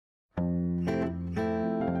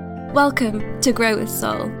Welcome to Grow with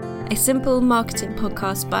Soul, a simple marketing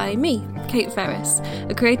podcast by me, Kate Ferris,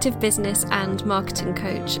 a creative business and marketing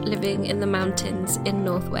coach living in the mountains in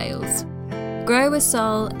North Wales. Grow with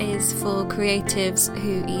Soul is for creatives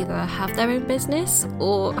who either have their own business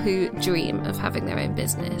or who dream of having their own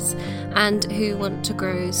business and who want to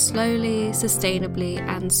grow slowly, sustainably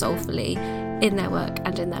and soulfully in their work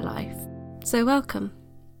and in their life. So welcome.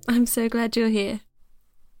 I'm so glad you're here.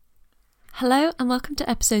 Hello and welcome to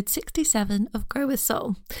episode 67 of Grow with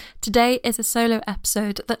Soul. Today is a solo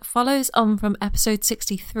episode that follows on from episode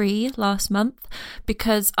 63 last month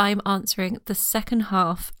because I'm answering the second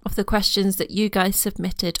half of the questions that you guys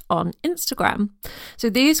submitted on Instagram. So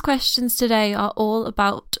these questions today are all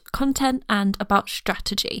about content and about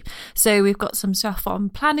strategy. So we've got some stuff on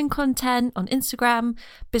planning content on Instagram,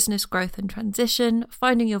 business growth and transition,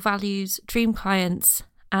 finding your values, dream clients,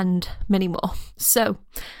 and many more. So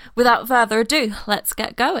without further ado, let's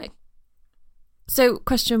get going. So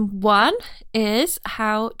question 1 is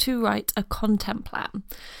how to write a content plan.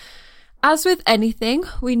 As with anything,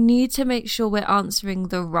 we need to make sure we're answering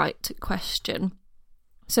the right question.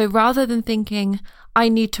 So rather than thinking, I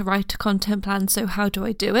need to write a content plan, so how do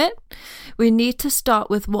I do it? We need to start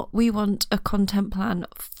with what we want a content plan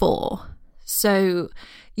for. So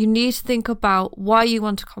you need to think about why you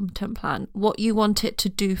want a content plan, what you want it to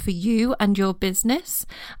do for you and your business,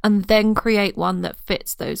 and then create one that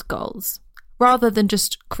fits those goals, rather than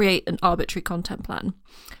just create an arbitrary content plan.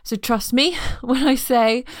 So trust me when I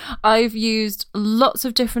say I've used lots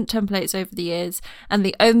of different templates over the years, and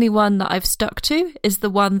the only one that I've stuck to is the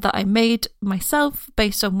one that I made myself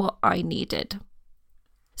based on what I needed.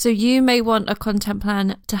 So you may want a content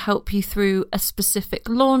plan to help you through a specific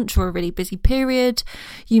launch or a really busy period.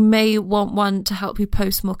 You may want one to help you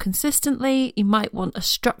post more consistently. You might want a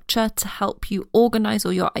structure to help you organize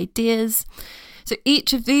all your ideas. So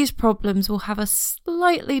each of these problems will have a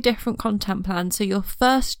slightly different content plan. So your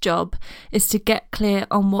first job is to get clear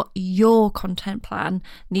on what your content plan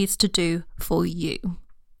needs to do for you.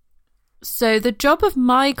 So the job of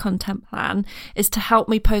my content plan is to help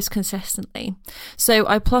me post consistently. So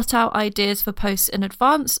I plot out ideas for posts in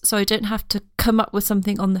advance so I don't have to come up with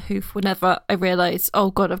something on the hoof whenever I realise,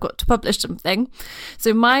 oh God, I've got to publish something.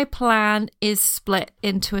 So my plan is split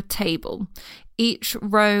into a table. Each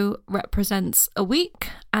row represents a week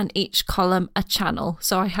and each column a channel.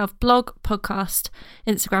 So I have blog, podcast,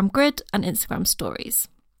 Instagram grid and Instagram stories.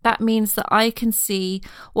 That means that I can see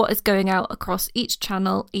what is going out across each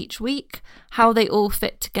channel each week, how they all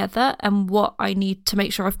fit together, and what I need to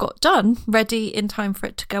make sure I've got done, ready in time for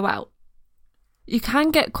it to go out. You can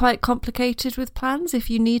get quite complicated with plans if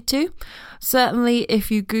you need to. Certainly, if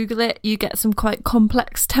you Google it, you get some quite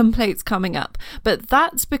complex templates coming up. But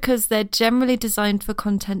that's because they're generally designed for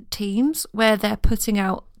content teams where they're putting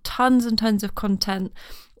out tons and tons of content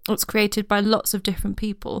that's created by lots of different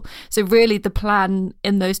people. So really the plan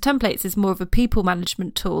in those templates is more of a people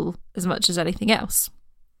management tool as much as anything else.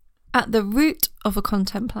 At the root of a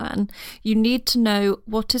content plan, you need to know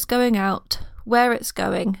what is going out, where it's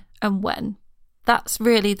going, and when. That's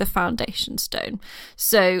really the foundation stone.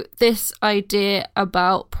 So this idea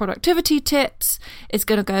about productivity tips is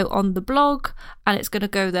going to go on the blog and it's going to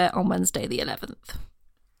go there on Wednesday the 11th.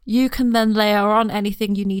 You can then layer on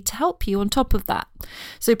anything you need to help you on top of that.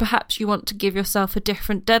 So perhaps you want to give yourself a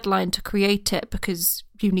different deadline to create it because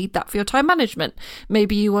you need that for your time management.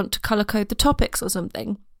 Maybe you want to color code the topics or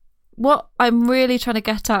something. What I'm really trying to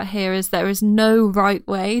get at here is there is no right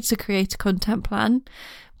way to create a content plan.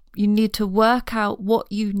 You need to work out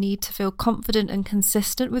what you need to feel confident and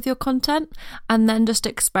consistent with your content, and then just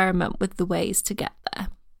experiment with the ways to get there.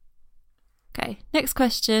 Okay, next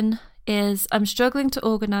question is, I'm struggling to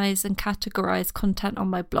organise and categorise content on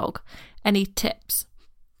my blog. Any tips?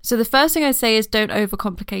 So the first thing I say is don't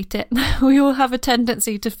overcomplicate it. We all have a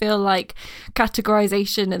tendency to feel like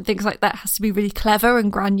categorisation and things like that has to be really clever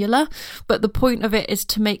and granular, but the point of it is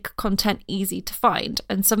to make content easy to find,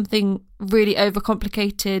 and something really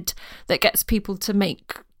overcomplicated that gets people to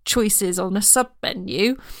make choices on a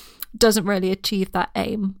sub-menu doesn't really achieve that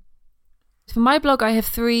aim. For my blog, I have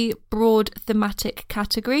 3 broad thematic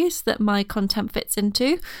categories that my content fits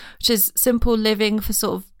into, which is simple living for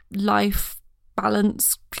sort of life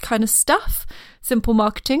balance kind of stuff, simple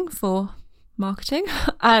marketing for marketing,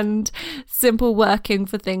 and simple working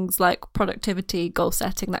for things like productivity, goal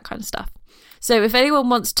setting, that kind of stuff. So if anyone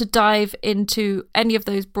wants to dive into any of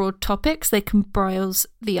those broad topics, they can browse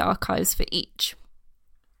the archives for each.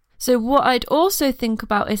 So what I'd also think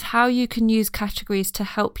about is how you can use categories to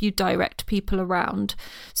help you direct people around.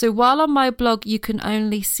 So while on my blog, you can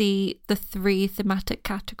only see the 3 thematic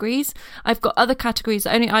categories, I've got other categories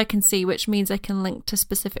that only I can see, which means I can link to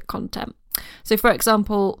specific content. So for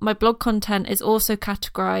example, my blog content is also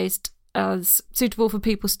categorized as suitable for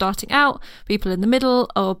people starting out, people in the middle,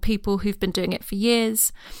 or people who've been doing it for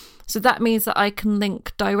years. So that means that I can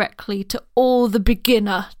link directly to all the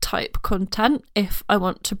beginner type content if I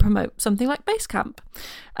want to promote something like Basecamp.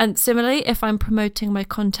 And similarly, if I'm promoting my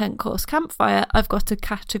content course Campfire, I've got a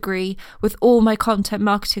category with all my content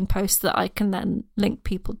marketing posts that I can then link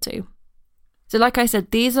people to. So like I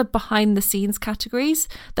said, these are behind the scenes categories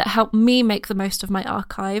that help me make the most of my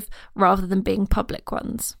archive rather than being public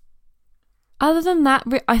ones. Other than that,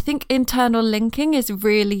 I think internal linking is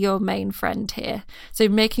really your main friend here. So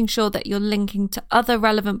making sure that you're linking to other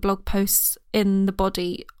relevant blog posts in the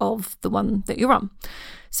body of the one that you're on.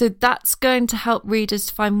 So that's going to help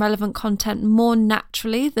readers find relevant content more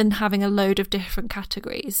naturally than having a load of different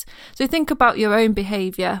categories. So think about your own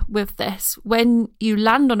behaviour with this. When you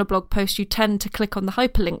land on a blog post, you tend to click on the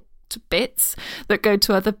hyperlinked bits that go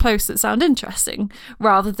to other posts that sound interesting,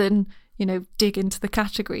 rather than, dig into the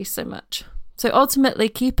categories so much. So ultimately,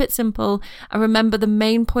 keep it simple and remember the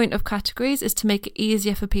main point of categories is to make it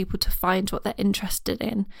easier for people to find what they're interested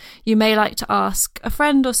in. You may like to ask a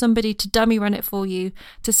friend or somebody to dummy run it for you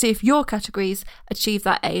to see if your categories achieve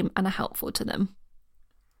that aim and are helpful to them.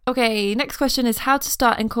 Okay, next question is how to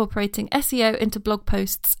start incorporating SEO into blog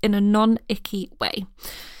posts in a non-icky way.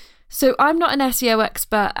 So I'm not an SEO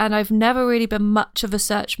expert and I've never really been much of a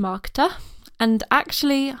search marketer. And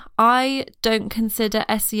actually, I don't consider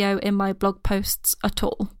SEO in my blog posts at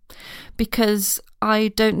all because I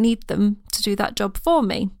don't need them to do that job for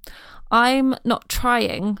me. I'm not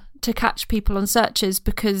trying to catch people on searches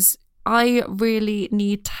because I really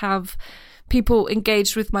need to have people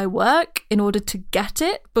engaged with my work in order to get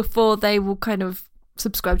it before they will kind of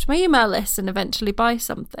subscribe to my email list and eventually buy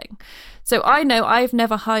something. So I know I've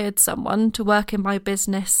never hired someone to work in my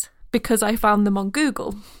business because I found them on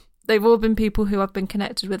Google. They've all been people who I've been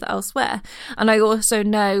connected with elsewhere. And I also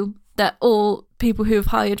know that all people who have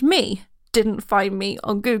hired me didn't find me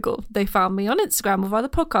on Google. They found me on Instagram or via the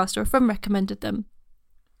podcast or a friend recommended them.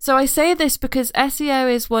 So I say this because SEO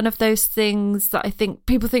is one of those things that I think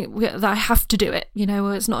people think that I have to do it.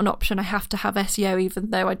 It's not an option. I have to have SEO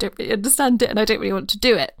even though I don't really understand it and I don't really want to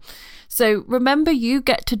do it. So remember, you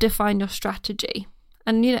get to define your strategy.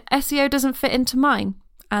 And, SEO doesn't fit into mine.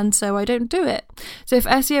 And so I don't do it. So if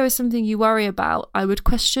SEO is something you worry about, I would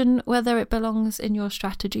question whether it belongs in your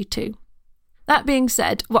strategy too. That being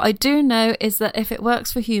said, what I do know is that if it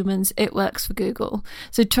works for humans, it works for Google.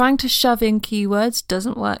 So trying to shove in keywords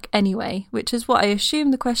doesn't work anyway, which is what I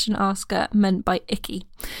assume the question asker meant by icky.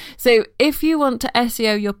 So if you want to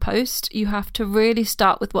SEO your post, you have to really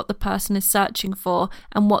start with what the person is searching for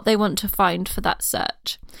and what they want to find for that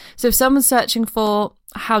search. So if someone's searching for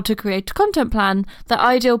how to create a content plan, the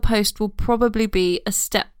ideal post will probably be a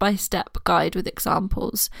step-by-step guide with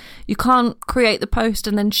examples. You can't create the post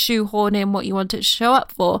and then shoehorn in what you want it to show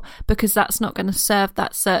up for because that's not going to serve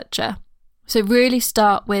that searcher. So really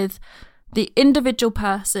start with the individual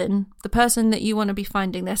person, the person that you want to be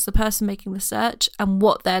finding this, the person making the search, and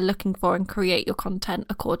what they're looking for, and create your content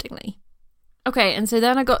accordingly. Okay, and so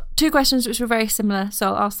then I got 2 questions which were very similar, so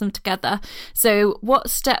I'll ask them together. So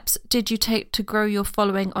what steps did you take to grow your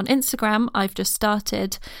following on Instagram? I've just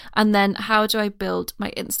started. And then how do I build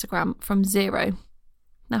my Instagram from zero?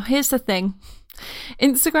 Now here's the thing.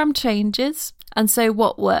 Instagram changes, and so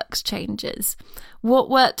what works changes.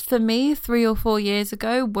 What worked for me 3 or 4 years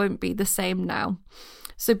ago won't be the same now.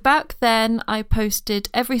 So back then I posted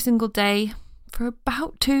every single day for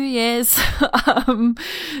about 2 years,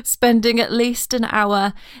 spending at least an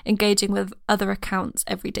hour engaging with other accounts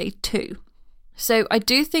every day too. So I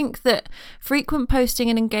do think that frequent posting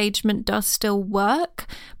and engagement does still work,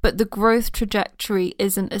 but the growth trajectory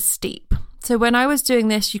isn't as steep. So when I was doing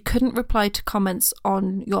this, you couldn't reply to comments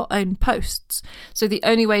on your own posts. So the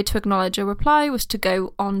only way to acknowledge a reply was to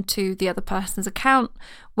go onto the other person's account,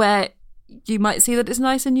 where you might see that it's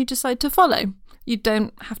nice and you decide to follow. You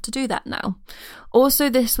don't have to do that now. Also,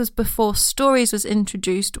 this was before Stories was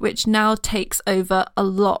introduced, which now takes over a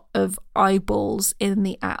lot of eyeballs in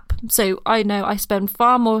the app. So I know I spend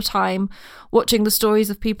far more time watching the stories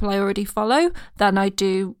of people I already follow than I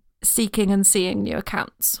do seeking and seeing new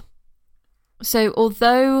accounts. So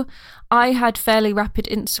although I had fairly rapid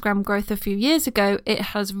Instagram growth a few years ago, it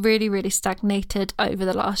has really, really stagnated over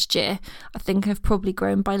the last year. I think I've probably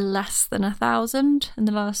grown by less than 1,000 in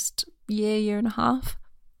the last year and a half.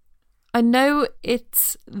 I know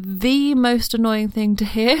it's the most annoying thing to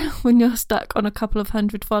hear when you're stuck on a couple of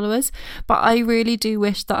hundred followers, but I really do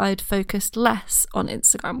wish that I'd focused less on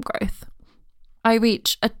Instagram growth. I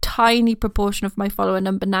reach a tiny proportion of my follower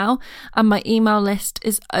number now, and my email list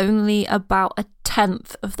is only about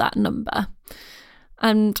 1/10 of that number.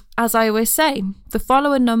 And as I always say, the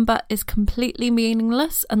follower number is completely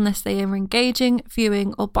meaningless unless they are engaging,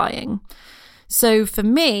 viewing, or buying. So for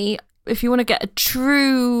me, if you want to get a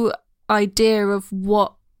true idea of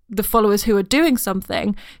what the followers who are doing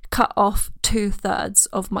something, cut off 2/3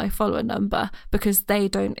 of my follower number because they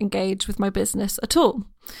don't engage with my business at all.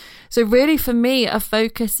 So really for me, a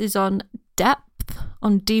focus is on depth,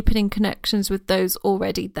 on deepening connections with those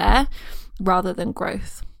already there rather than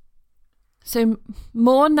growth. So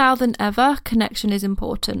more now than ever, connection is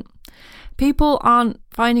important. People aren't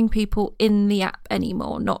finding people in the app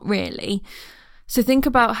anymore, not really. So think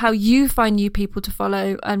about how you find new people to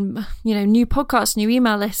follow and, new podcasts, new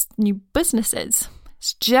email lists, new businesses.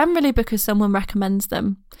 It's generally because someone recommends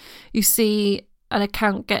them. You see an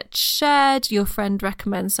account get shared, your friend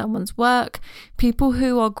recommends someone's work. People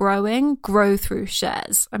who are growing grow through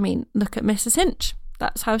shares. I mean, look at Mrs. Hinch.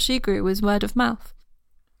 That's how she grew, was word of mouth.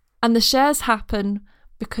 And the shares happen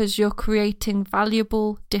because you're creating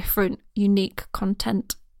valuable, different, unique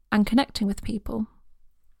content and connecting with people.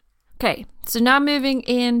 Okay, so now moving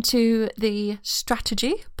into the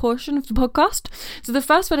strategy portion of the podcast. So the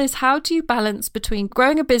first one is, how do you balance between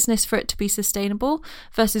growing a business for it to be sustainable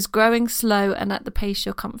versus growing slow and at the pace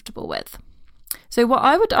you're comfortable with? So what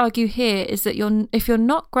I would argue here is that if you're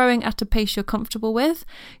not growing at a pace you're comfortable with,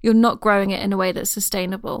 you're not growing it in a way that's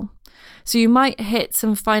sustainable. So you might hit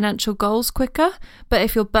some financial goals quicker, but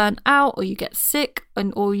if you're burnt out or you get sick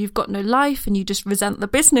or you've got no life and you just resent the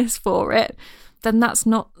business for it, then that's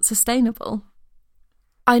not sustainable.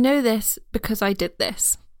 I know this because I did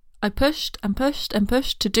this. I pushed and pushed and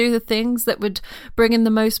pushed to do the things that would bring in the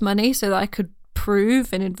most money so that I could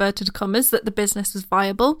prove, in inverted commas, that the business was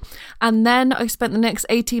viable. And then I spent the next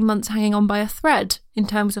 18 months hanging on by a thread in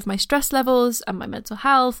terms of my stress levels and my mental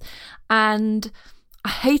health. And I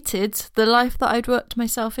hated the life that I'd worked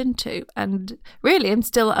myself into. And really, I'm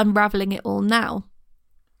still unraveling it all now.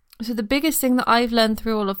 So the biggest thing that I've learned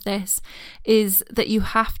through all of this is that you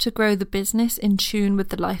have to grow the business in tune with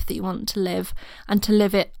the life that you want to live and to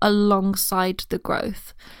live it alongside the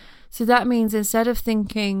growth. So that means instead of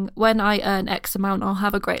thinking, when I earn X amount, I'll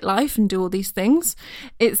have a great life and do all these things,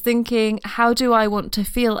 it's thinking, how do I want to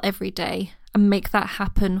feel every day and make that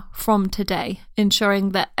happen from today, ensuring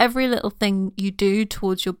that every little thing you do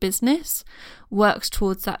towards your business works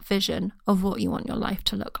towards that vision of what you want your life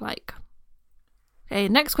to look like. Okay,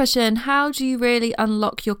 next question. How do you really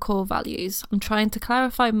unlock your core values? I'm trying to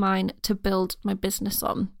clarify mine to build my business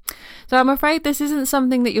on. So I'm afraid this isn't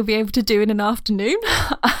something that you'll be able to do in an afternoon.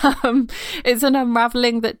 It's an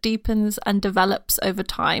unraveling that deepens and develops over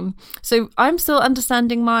time. So I'm still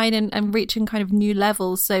understanding mine and reaching kind of new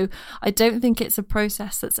levels. So I don't think it's a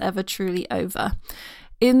process that's ever truly over.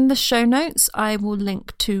 In the show notes, I will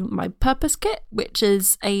link to my purpose kit, which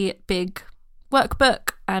is a big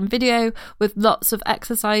workbook and video with lots of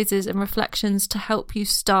exercises and reflections to help you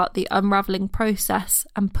start the unraveling process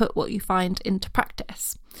and put what you find into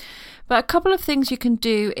practice. But a couple of things you can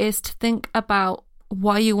do is to think about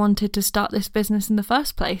why you wanted to start this business in the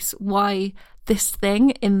first place. Why this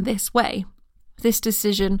thing in this way? This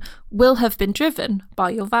decision will have been driven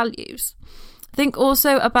by your values. Think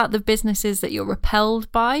also about the businesses that you're repelled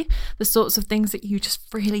by, the sorts of things that you just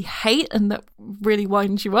really hate and that really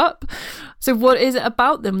wind you up. So what is it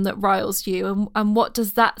about them that riles you, and what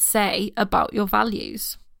does that say about your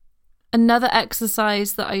values? Another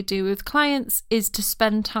exercise that I do with clients is to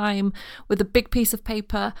spend time with a big piece of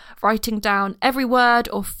paper, writing down every word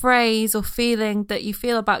or phrase or feeling that you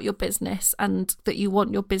feel about your business and that you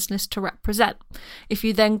want your business to represent. If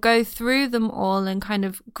you then go through them all and kind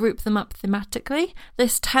of group them up thematically,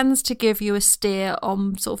 this tends to give you a steer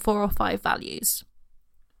on sort of 4 or 5 values.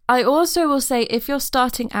 I also will say, if you're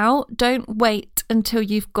starting out, don't wait until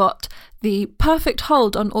you've got the perfect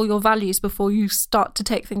hold on all your values before you start to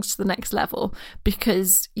take things to the next level,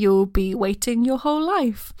 because you'll be waiting your whole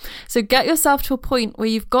life. So get yourself to a point where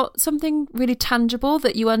you've got something really tangible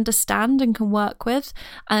that you understand and can work with,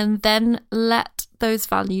 and then let those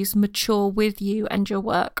values mature with you and your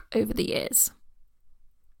work over the years.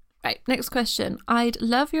 Right, next question. I'd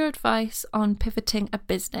love your advice on pivoting a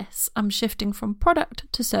business. I'm shifting from product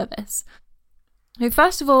to service. So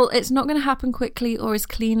first of all, it's not going to happen quickly or as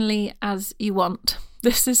cleanly as you want.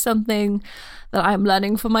 This is something that I'm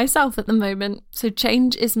learning for myself at the moment. So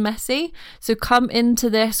change is messy. So come into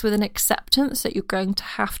this with an acceptance that you're going to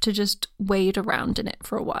have to just wade around in it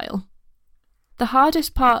for a while. The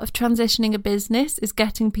hardest part of transitioning a business is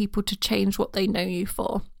getting people to change what they know you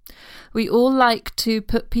for. We all like to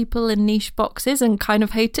put people in niche boxes and kind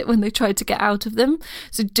of hate it when they try to get out of them.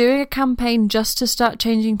 So doing a campaign just to start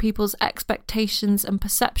changing people's expectations and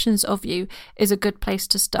perceptions of you is a good place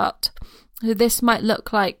to start. So this might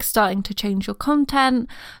look like starting to change your content,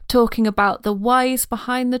 talking about the whys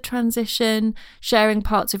behind the transition, sharing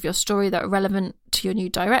parts of your story that are relevant to your new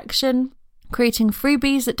direction, creating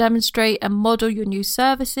freebies that demonstrate and model your new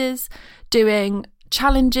services, doing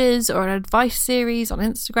challenges or an advice series on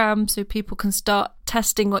Instagram so people can start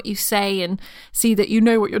testing what you say and see that you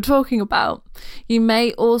know what you're talking about. You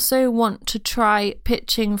may also want to try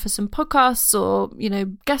pitching for some podcasts or,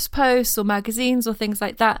 guest posts or magazines or things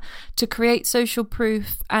like that to create social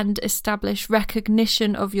proof and establish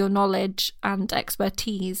recognition of your knowledge and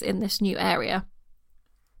expertise in this new area.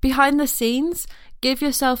 Behind the scenes, give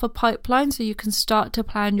yourself a pipeline so you can start to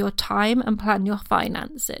plan your time and plan your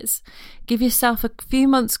finances. Give yourself a few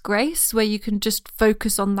months grace where you can just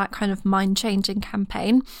focus on that kind of mind-changing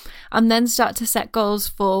campaign, and then start to set goals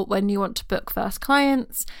for when you want to book first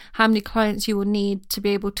clients, how many clients you will need to be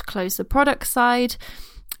able to close the product side,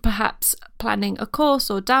 perhaps planning a course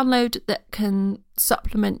or download that can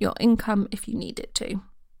supplement your income if you need it to.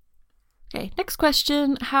 Okay, next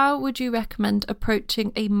question. How would you recommend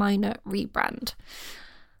approaching a minor rebrand?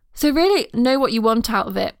 So really know what you want out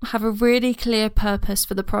of it. Have a really clear purpose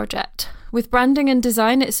for the project. With branding and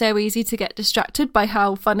design, it's so easy to get distracted by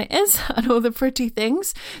how fun it is and all the pretty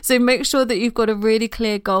things. So make sure that you've got a really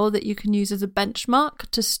clear goal that you can use as a benchmark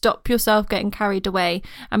to stop yourself getting carried away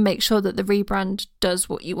and make sure that the rebrand does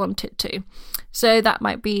what you want it to. So that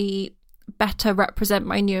might be better represent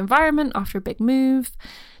my new environment after a big move,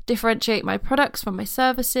 differentiate my products from my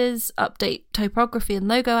services, update typography and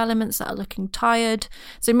logo elements that are looking tired.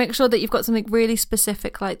 So make sure that you've got something really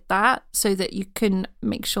specific like that so that you can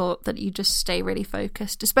make sure that you just stay really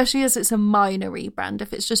focused, especially as it's a minor rebrand.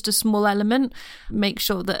 If it's just a small element, make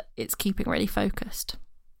sure that it's keeping really focused.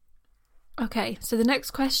 Okay, so the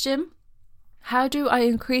next question. How do I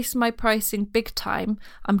increase my pricing big time?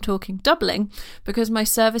 I'm talking doubling, because my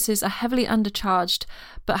services are heavily undercharged,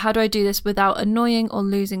 but how do I do this without annoying or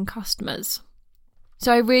losing customers?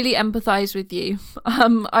 So I really empathise with you.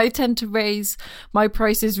 I tend to raise my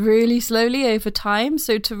prices really slowly over time,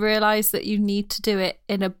 so to realise that you need to do it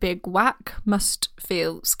in a big whack must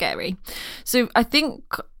feel scary. So I think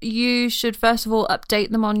you should first of all update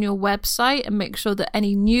them on your website and make sure that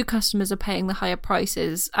any new customers are paying the higher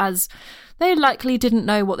prices, as they likely didn't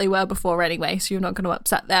know what they were before anyway, so you're not going to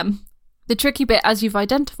upset them. The tricky bit, as you've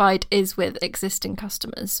identified, is with existing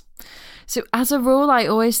customers. So as a rule, I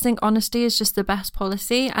always think honesty is just the best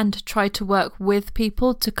policy, and try to work with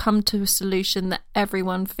people to come to a solution that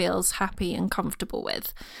everyone feels happy and comfortable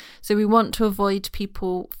with. So we want to avoid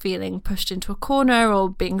people feeling pushed into a corner or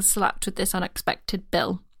being slapped with this unexpected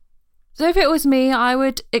bill. So if it was me, I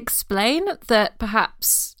would explain that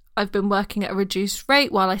perhaps I've been working at a reduced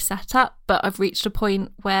rate while I set up, but I've reached a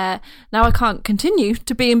point where now I can't continue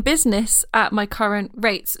to be in business at my current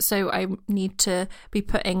rates, so I need to be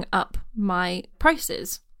putting up my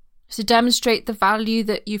prices. So demonstrate the value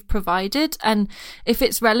that you've provided, and if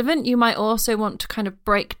it's relevant, you might also want to kind of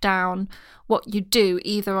break down what you do,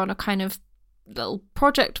 either on a kind of little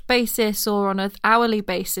project basis or on an hourly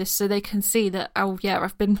basis, so they can see that, oh yeah,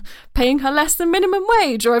 I've been paying her less than minimum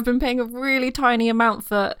wage, or I've been paying a really tiny amount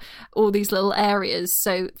for all these little areas,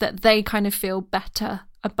 so that they kind of feel better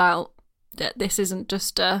about that this isn't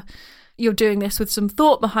just you're doing this with some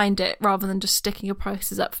thought behind it rather than just sticking your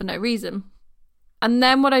prices up for no reason. And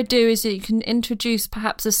then what I do is that you can introduce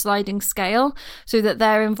perhaps a sliding scale so that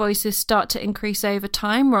their invoices start to increase over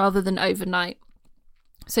time rather than overnight.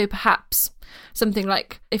 So perhaps something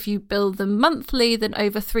like if you bill them monthly, then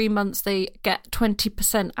over 3 months they get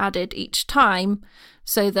 20% added each time,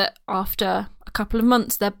 so that after a couple of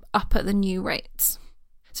months they're up at the new rates.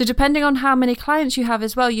 So depending on how many clients you have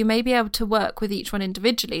as well, you may be able to work with each one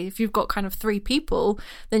individually. If you've got kind of 3 people,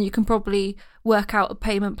 then you can probably work out a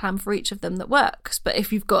payment plan for each of them that works. But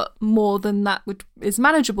if you've got more than that is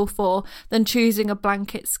manageable for, then choosing a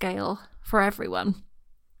blanket scale for everyone.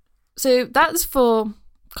 So that's for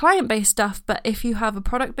client-based stuff, but if you have a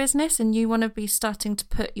product business and you want to be starting to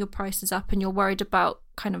put your prices up and you're worried about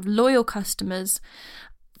kind of loyal customers,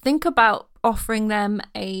 think about offering them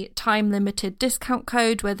a time-limited discount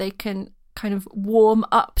code where they can kind of warm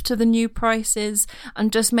up to the new prices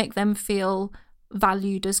and just make them feel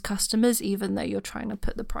valued as customers, even though you're trying to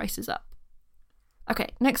put the prices up. Okay,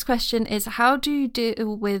 next question is, how do you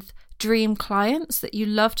deal with dream clients that you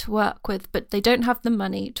love to work with, but they don't have the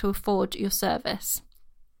money to afford your service?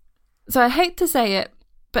 So I hate to say it,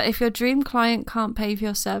 but if your dream client can't pay for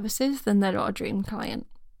your services, then they're not a dream client.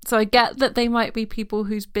 So I get that they might be people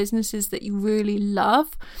whose businesses that you really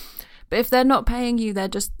love, but if they're not paying you,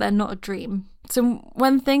 they're not a dream. So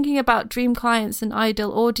when thinking about dream clients and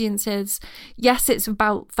ideal audiences, yes, it's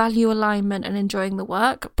about value alignment and enjoying the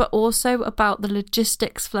work, but also about the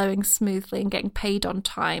logistics flowing smoothly and getting paid on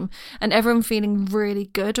time and everyone feeling really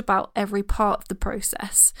good about every part of the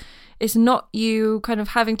process. It's not you kind of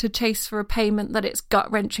having to chase for a payment that it's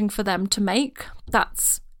gut-wrenching for them to make.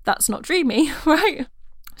 That's not dreamy, right?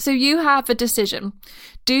 So you have a decision.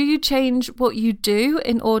 Do you change what you do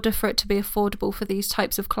in order for it to be affordable for these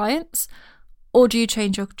types of clients? Or do you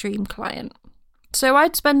change your dream client? So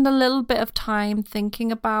I'd spend a little bit of time thinking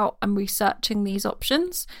about and researching these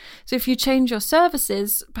options. So if you change your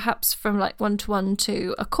services, perhaps from like one-to-one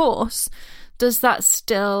to a course, does that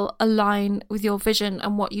still align with your vision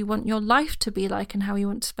and what you want your life to be like and how you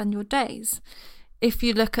want to spend your days? If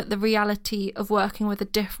you look at the reality of working with a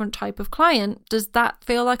different type of client, does that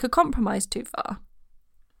feel like a compromise too far?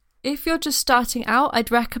 If you're just starting out,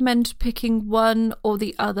 I'd recommend picking one or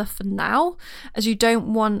the other for now, as you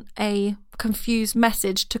don't want a confused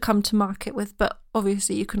message to come to market with, but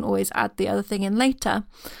obviously you can always add the other thing in later.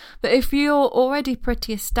 But if you're already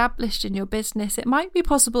pretty established in your business, it might be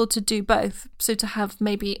possible to do both. So to have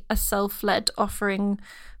maybe a self-led offering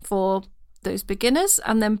for those beginners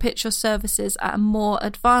and then pitch your services at a more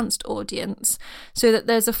advanced audience so that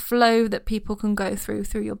there's a flow that people can go through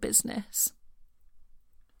your business.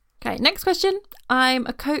 Okay, next question. I'm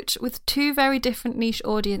a coach with two very different niche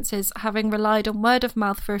audiences, having relied on word of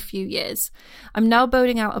mouth for a few years. I'm now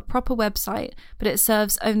building out a proper website, but it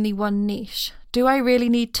serves only one niche. Do I really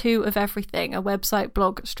need two of everything? A website,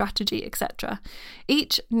 blog, strategy, etc.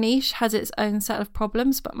 Each niche has its own set of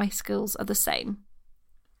problems, but my skills are the same.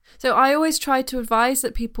 So I always try to advise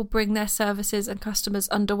that people bring their services and customers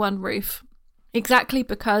under one roof. Exactly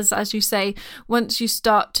because, as you say, once you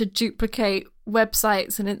start to duplicate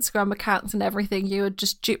websites and Instagram accounts and everything, you are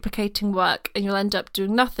just duplicating work and you'll end up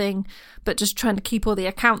doing nothing but just trying to keep all the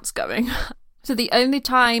accounts going. So the only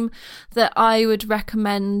time that I would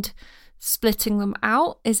recommend splitting them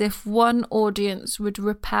out is if one audience would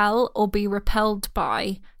repel or be repelled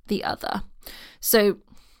by the other. So,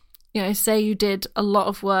 you know, say you did a lot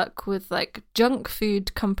of work with like junk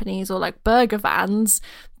food companies or like burger vans,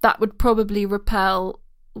 that would probably repel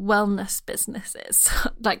wellness businesses,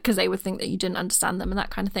 like because they would think that you didn't understand them and that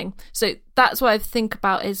kind of thing. So that's what I think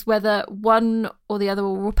about, is whether one or the other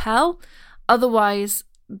will repel. Otherwise,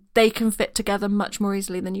 they can fit together much more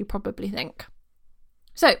easily than you probably think.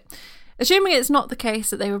 So, assuming it's not the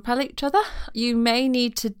case that they repel each other, you may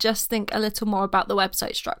need to just think a little more about the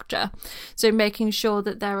website structure. So making sure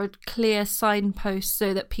that there are clear signposts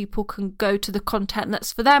so that people can go to the content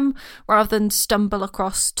that's for them rather than stumble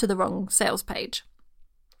across to the wrong sales page.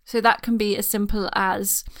 So that can be as simple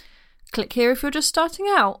as click here if you're just starting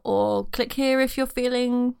out, or click here if you're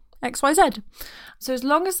feeling XYZ. So as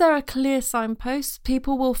long as there are clear signposts,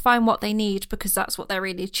 people will find what they need because that's what they're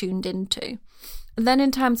really tuned into. And then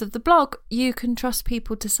in terms of the blog, you can trust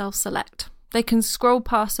people to self-select. They can scroll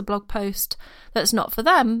past a blog post that's not for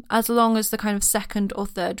them as long as the kind of second or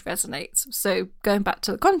third resonates. So going back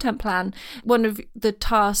to the content plan, one of the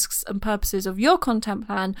tasks and purposes of your content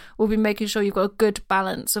plan will be making sure you've got a good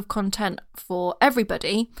balance of content for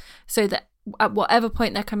everybody so that at whatever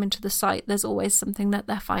point they're coming to the site, there's always something that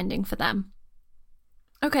they're finding for them.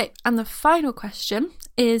 Okay, and the final question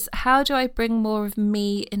is, how do I bring more of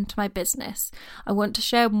me into my business? I want to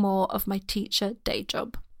share more of my teacher day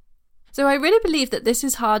job. So I really believe that this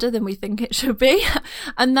is harder than we think it should be,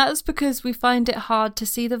 and that's because we find it hard to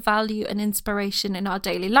see the value and inspiration in our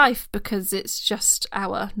daily life because it's just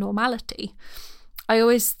our normality. I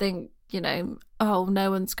always think, oh,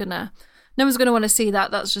 no one's gonna want to see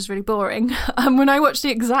that. That's just really boring. When I watch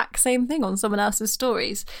the exact same thing on someone else's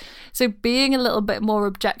stories. So being a little bit more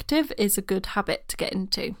objective is a good habit to get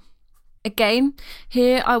into. Again,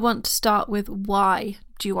 here I want to start with, why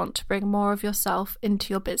do you want to bring more of yourself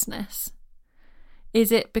into your business?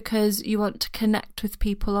 Is it because you want to connect with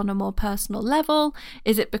people on a more personal level?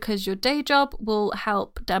 Is it because your day job will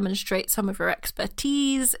help demonstrate some of your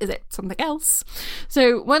expertise? Is it something else?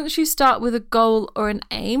 So once you start with a goal or an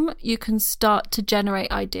aim, you can start to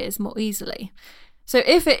generate ideas more easily. So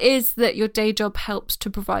if it is that your day job helps to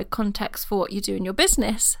provide context for what you do in your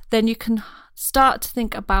business, then you can start to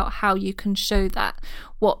think about how you can show that,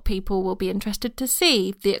 what people will be interested to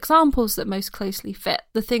see, the examples that most closely fit,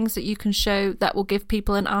 the things that you can show that will give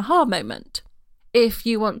people an aha moment. If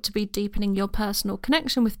you want to be deepening your personal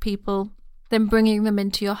connection with people, then bringing them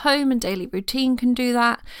into your home and daily routine can do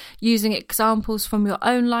that, using examples from your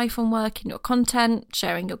own life and work in your content,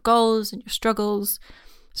 sharing your goals and your struggles.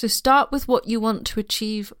 So start with what you want to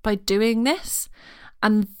achieve by doing this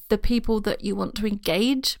and the people that you want to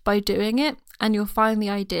engage by doing it, and you'll find the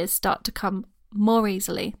ideas start to come more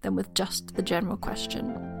easily than with just the general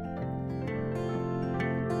question.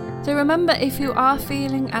 So remember, if you are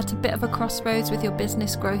feeling at a bit of a crossroads with your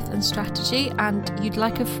business growth and strategy and you'd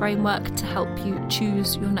like a framework to help you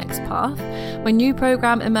choose your next path, my new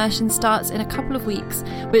program Immersion starts in a couple of weeks,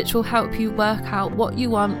 which will help you work out what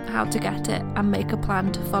you want, how to get it, and make a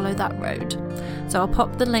plan to follow that road. So I'll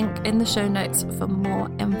pop the link in the show notes for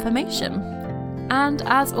more information. And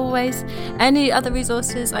as always, any other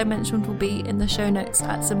resources I mentioned will be in the show notes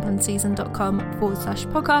at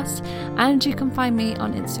simpleandseason.com/podcast. And you can find me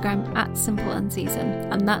on Instagram at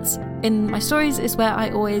simpleandseason. And that's in my stories is where I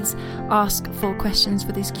always ask for questions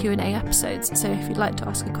for these Q&A episodes. So if you'd like to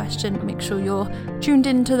ask a question, make sure you're tuned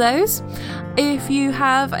into those. If you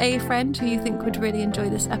have a friend who you think would really enjoy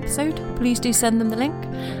this episode, please do send them the link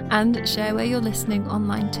and share where you're listening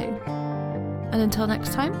online too. And until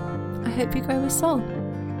next time, I hope you grow with soul.